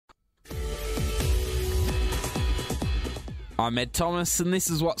I'm Ed Thomas, and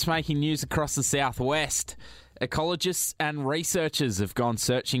this is what's making news across the southwest. Ecologists and researchers have gone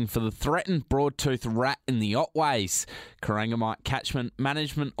searching for the threatened broadtooth rat in the Otways. Corangamite Catchment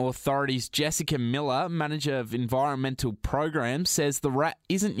Management Authority's Jessica Miller, Manager of Environmental Programs, says the rat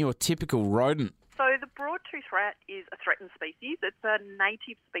isn't your typical rodent. So the broadtooth rat is a threatened species. It's a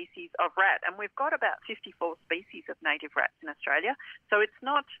native species of rat, and we've got about 54 species of native rats in Australia. So it's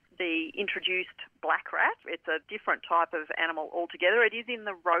not the introduced black rat. It's a different type of animal altogether. It is in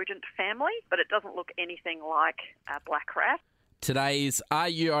the rodent family, but it doesn't look anything like a black rat. Today is Are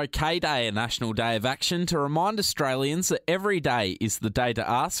You OK Day, a national day of action to remind Australians that every day is the day to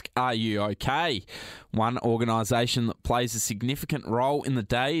ask, are you OK? One organisation that plays a significant role in the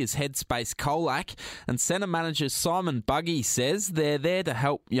day is Headspace Colac, and Centre Manager Simon Buggy says they're there to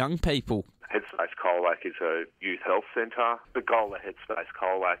help young people. Headspace Colac is a youth health centre. The goal of Headspace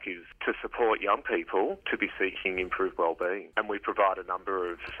Colac is to support young people to be seeking improved wellbeing. And we provide a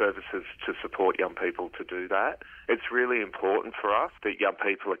number of services to support young people to do that. It's really important for us that young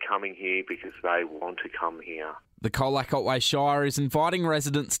people are coming here because they want to come here. The Colac Otway Shire is inviting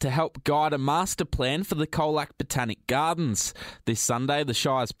residents to help guide a master plan for the Colac Botanic Gardens. This Sunday, the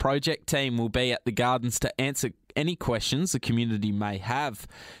Shire's project team will be at the gardens to answer any questions the community may have.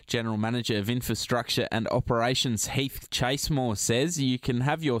 General Manager of Infrastructure and Operations Heath Chasemore says you can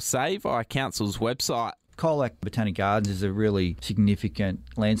have your say via Council's website. Colac Botanic Gardens is a really significant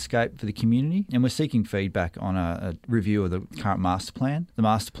landscape for the community, and we're seeking feedback on a review of the current master plan. The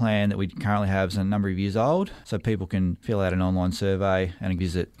master plan that we currently have is a number of years old, so people can fill out an online survey and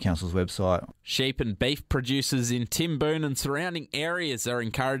visit Council's website. Sheep and beef producers in Timboon and surrounding areas are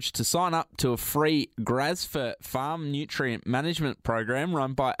encouraged to sign up to a free GRASFA farm nutrient management program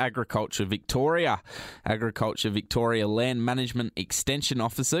run by Agriculture Victoria. Agriculture Victoria Land Management Extension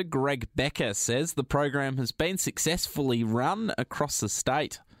Officer Greg Becker says the program has been successfully run across the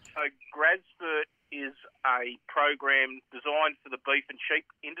state. So GRASFA is a program designed for the beef and sheep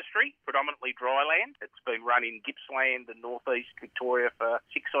industry, predominantly dry land. It's been run in Gippsland and northeast Victoria for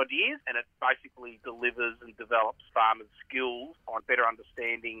 6 odd years, and it basically delivers and develops farmers' skills on better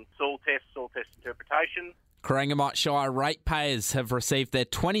understanding soil test interpretation. Corangamite Shire ratepayers have received their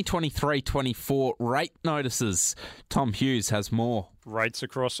 2023-24 rate notices. Tom Hughes has more. Rates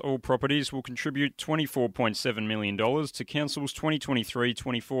across all properties will contribute $24.7 million to Council's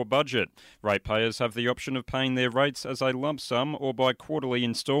 2023-24 budget. Ratepayers have the option of paying their rates as a lump sum or by quarterly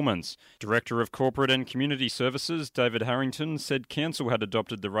instalments. Director of Corporate and Community Services, David Harrington, said Council had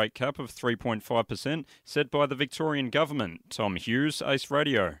adopted the rate cap of 3.5% set by the Victorian Government. Tom Hughes, Ace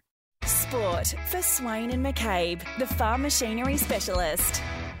Radio. Sport for Swain and McCabe, the farm machinery specialist.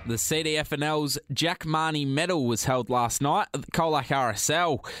 The CDFNL's Jack Marnie Medal was held last night at the Colac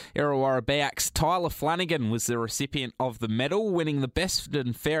RSL. Illawarra Beac's Tyler Flanagan was the recipient of the medal, winning the best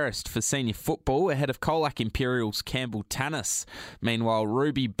and fairest for senior football ahead of Colac Imperial's Campbell Tannis. Meanwhile,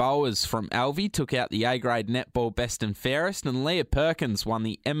 Ruby Bowers from Alvey took out the A-grade netball best and fairest, and Leah Perkins won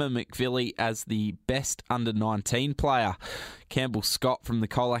the Emma McVilly as the best under-19 player. Campbell Scott from the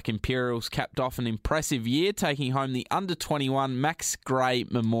Colac Imperials capped off an impressive year, taking home the Under-21 Max Gray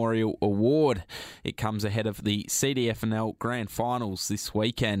Memorial Award. It comes ahead of the CDFNL Grand Finals this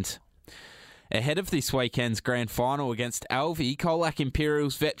weekend. Ahead of this weekend's grand final against Alvey, Colac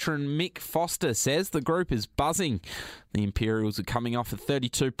Imperials veteran Mick Foster says the group is buzzing. The Imperials are coming off a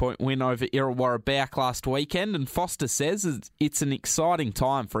 32-point win over Illawarra Beak last weekend, and Foster says it's an exciting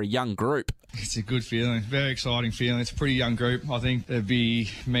time for a young group. It's a good feeling, very exciting feeling. It's a pretty young group. I think it'd be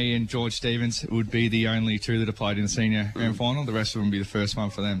me and George Stevens would be the only two that have played in the senior grand final. The rest of them would be the first one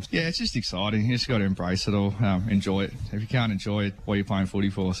for them. Yeah, it's just exciting. You just got to embrace it all, enjoy it. If you can't enjoy it, what are you playing footy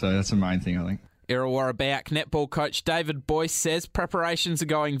for? So that's the main thing, I think. Illawarra Beak netball coach David Boyce says preparations are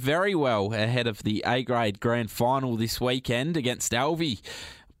going very well ahead of the A-grade grand final this weekend against Alvey.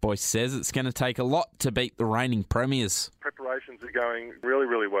 Boyce says it's going to take a lot to beat the reigning premiers. Preparations are going really,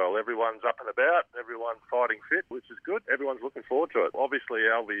 really well. Everyone's up and about. Everyone's fighting fit, which is good. Everyone's looking forward to it. Obviously,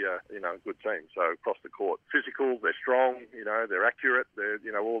 Alvey are, a good team. So across the court, physical, they're strong, they're accurate, they're,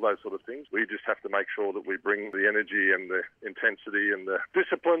 all those sort of things. We just have to make sure that we bring the energy and the intensity and the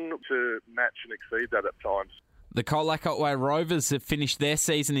discipline to match and exceed that at times. The Colac Otway Rovers have finished their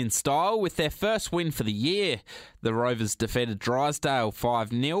season in style with their first win for the year. The Rovers defeated Drysdale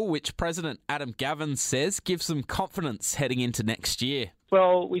 5-0, which President Adam Gavin says gives them confidence heading into next year.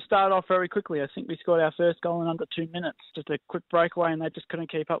 Well, we started off very quickly. I think we scored our first goal in under 2 minutes. Just a quick breakaway, and they just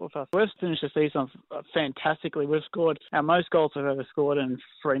couldn't keep up with us. We've finished the season fantastically. We've scored our most goals we've ever scored in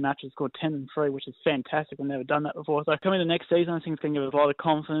 3 matches, scored 10-3, which is fantastic. We've never done that before. So coming to next season, I think it's going to give us a lot of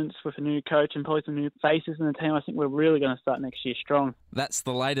confidence with a new coach and probably some new faces in the team. I think we're really going to start next year strong. That's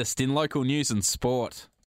the latest in local news and sport.